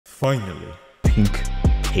Finally. Pink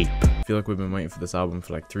Tape. I feel like we've been waiting for this album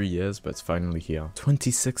for like 3 years, but it's finally here.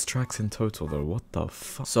 26 tracks in total though, what the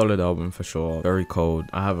fuck? Solid album for sure, very cold.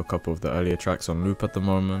 I have a couple of the earlier tracks on loop at the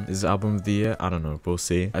moment. Is it album of the year? I don't know, we'll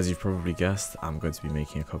see. As you've probably guessed, I'm going to be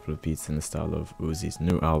making a couple of beats in the style of Uzi's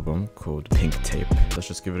new album called Pink Tape. Let's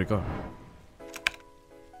just give it a go.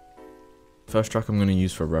 First track I'm going to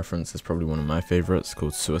use for reference is probably one of my favorites,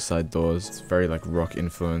 called Suicide Doors. It's very like rock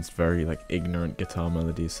influenced, very like ignorant guitar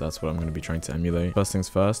melodies, so that's what I'm going to be trying to emulate. First things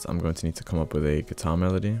first, I'm going to need to come up with a guitar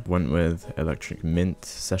melody. Went with Electric Mint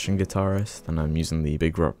session guitarist, and I'm using the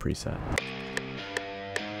Big Rock preset.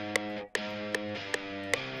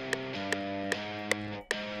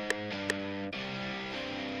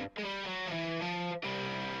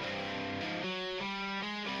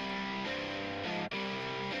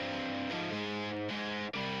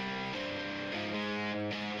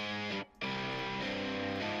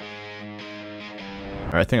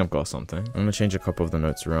 Alright, I think I've got something. I'm going to change a couple of the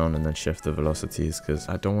notes around and then shift the velocities because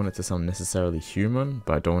I don't want it to sound necessarily human,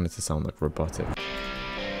 but I don't want it to sound like robotic.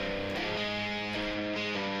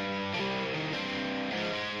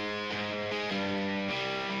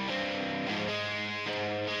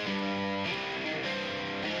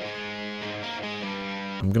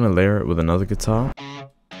 I'm going to layer it with another guitar.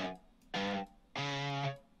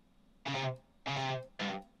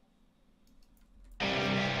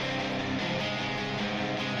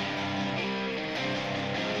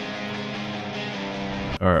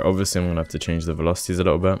 Alright, obviously I'm going to have to change the velocities a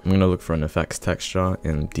little bit. I'm going to look for an effects texture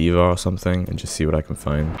in Diva or something and just see what I can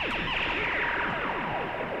find.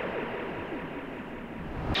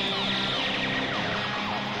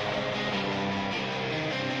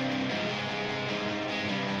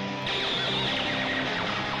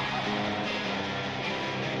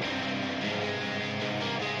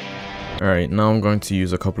 Alright, now I'm going to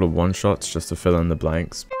use a couple of one-shots just to fill in the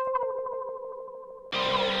blanks.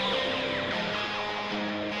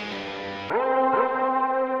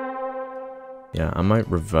 Yeah, I might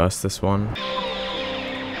reverse this one.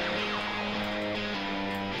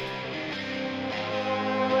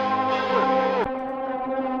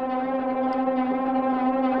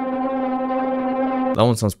 That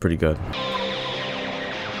one sounds pretty good.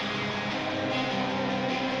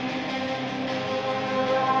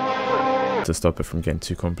 To stop it from getting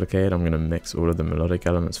too complicated, I'm going to mix all of the melodic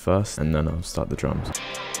elements first, and then I'll start the drums.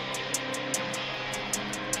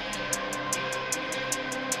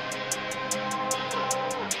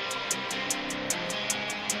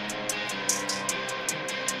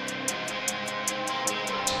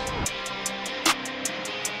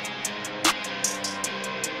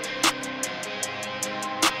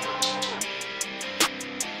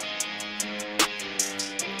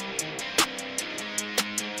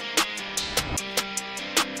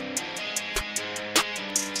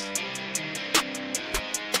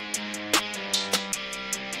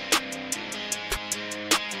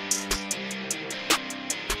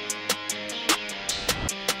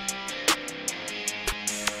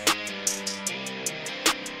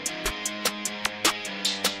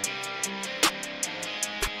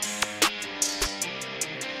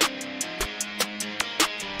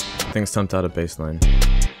 I think it's time to add a bass line.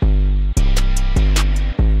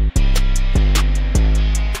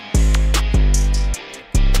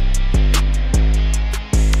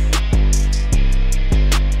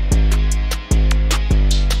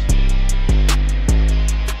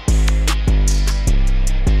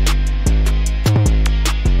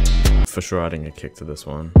 For sure adding a kick to this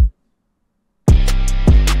one.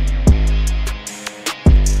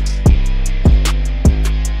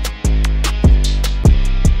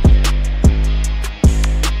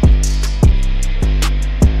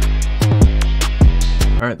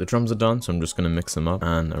 Alright, the drums are done, so I'm just going to mix them up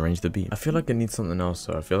and arrange the beat. I feel like it needs something else,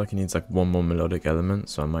 so I feel like it needs like one more melodic element,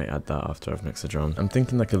 so I might add that after I've mixed the drums. I'm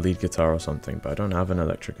thinking like a lead guitar or something, but I don't have an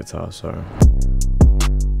electric guitar, so...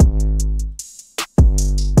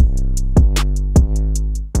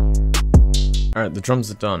 Alright, the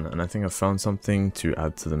drums are done, and I think I've found something to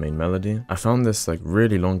add to the main melody. I found this like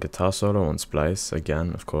really long guitar solo on Splice,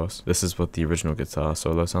 again, of course. This is what the original guitar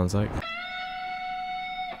solo sounds like.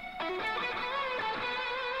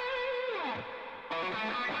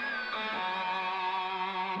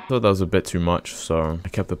 I thought that was a bit too much, so I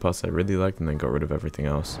kept the parts I really liked and then got rid of everything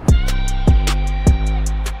else.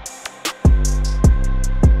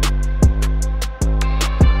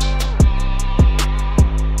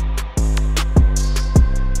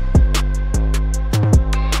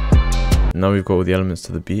 Now we've got all the elements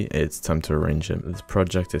to the beat, it's time to arrange it. This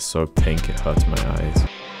project is so pink it hurts my eyes.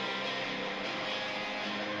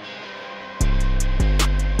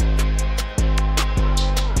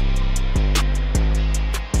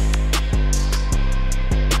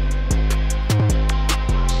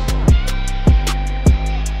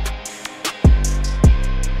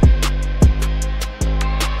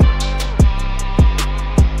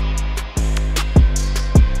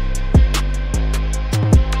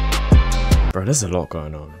 Bro, there's a lot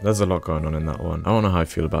going on. There's a lot going on in that one. I don't know how I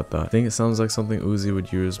feel about that. I think it sounds like something Uzi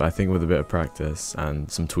would use, but I think with a bit of practice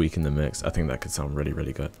and some tweak in the mix, I think that could sound really,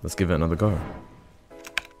 really good. Let's give it another go.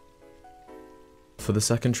 For the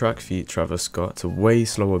second track, feat Travis Scott, it's a way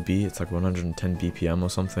slower beat. It's like 110 BPM or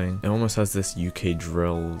something. It almost has this UK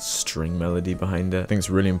drill string melody behind it. I think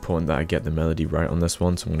it's really important that I get the melody right on this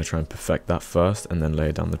one, so I'm going to try and perfect that first and then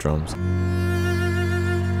lay down the drums.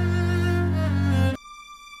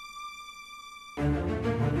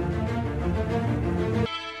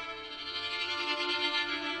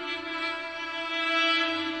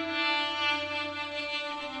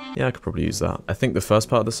 Yeah, I could probably use that. I think the first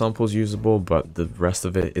part of the sample is usable, but the rest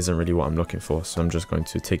of it isn't really what I'm looking for. So I'm just going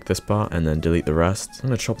to take this part and then delete the rest. I'm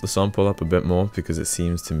going to chop the sample up a bit more because it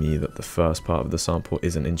seems to me that the first part of the sample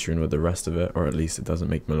isn't in tune with the rest of it, or at least it doesn't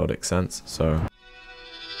make melodic sense. So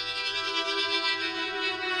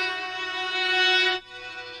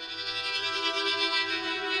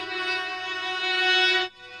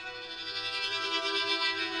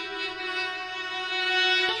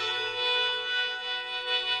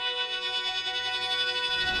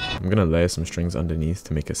I'm gonna layer some strings underneath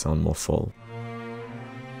to make it sound more full.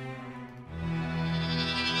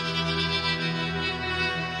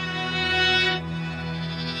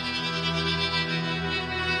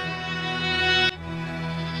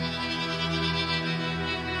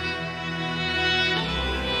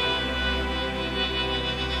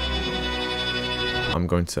 I'm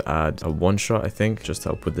going to add a one shot, I think, just to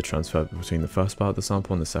help with the transfer between the first part of the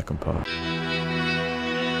sample and the second part.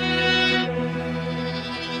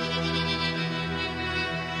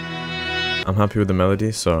 I'm happy with the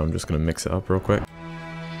melody, so I'm just going to mix it up real quick.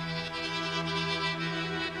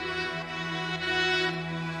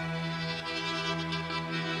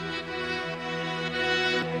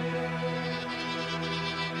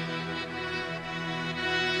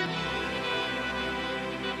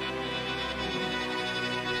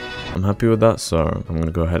 I'm happy with that, so I'm going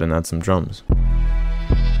to go ahead and add some drums.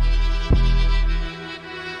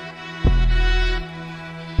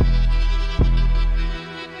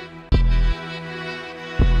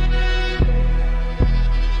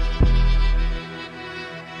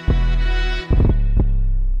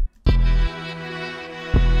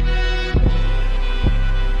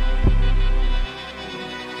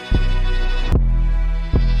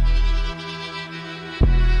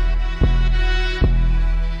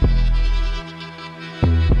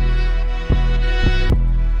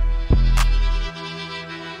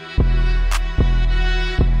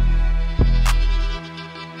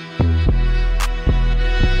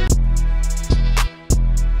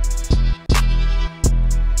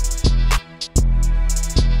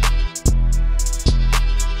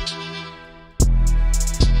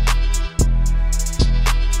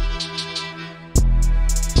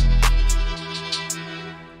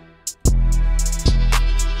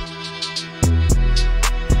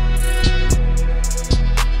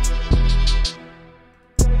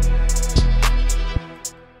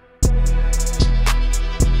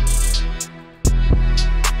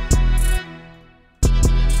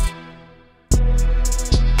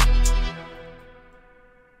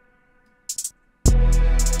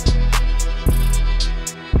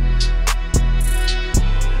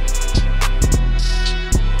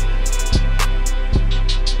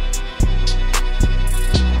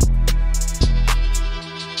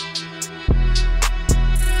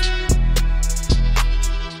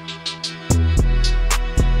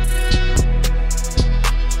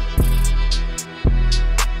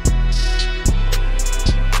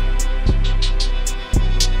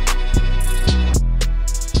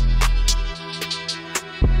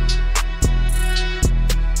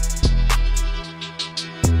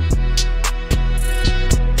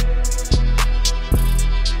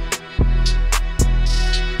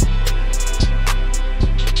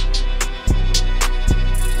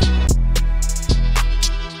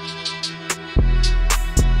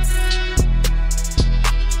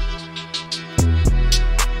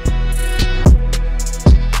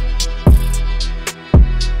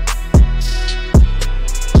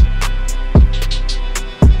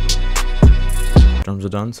 Drums are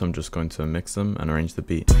done, so I'm just going to mix them and arrange the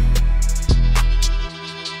beat.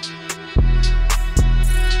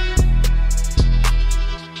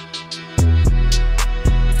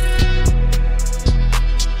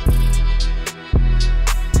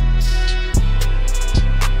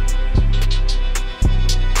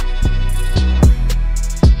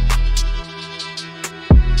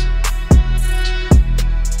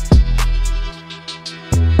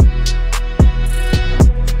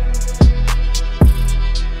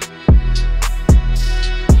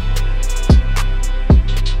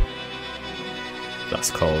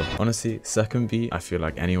 That's cold. Honestly, second beat, I feel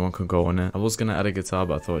like anyone could go on it. I was gonna add a guitar,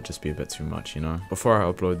 but I thought it'd just be a bit too much, you know? Before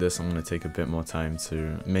I upload this, I'm gonna take a bit more time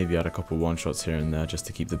to maybe add a couple one-shots here and there just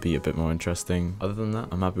to keep the beat a bit more interesting. Other than that,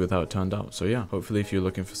 I'm happy with how it turned out. So yeah, hopefully if you're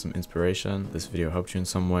looking for some inspiration, this video helped you in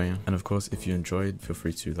some way. And of course, if you enjoyed, feel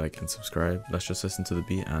free to like and subscribe. Let's just listen to the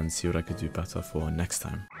beat and see what I could do better for next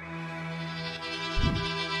time.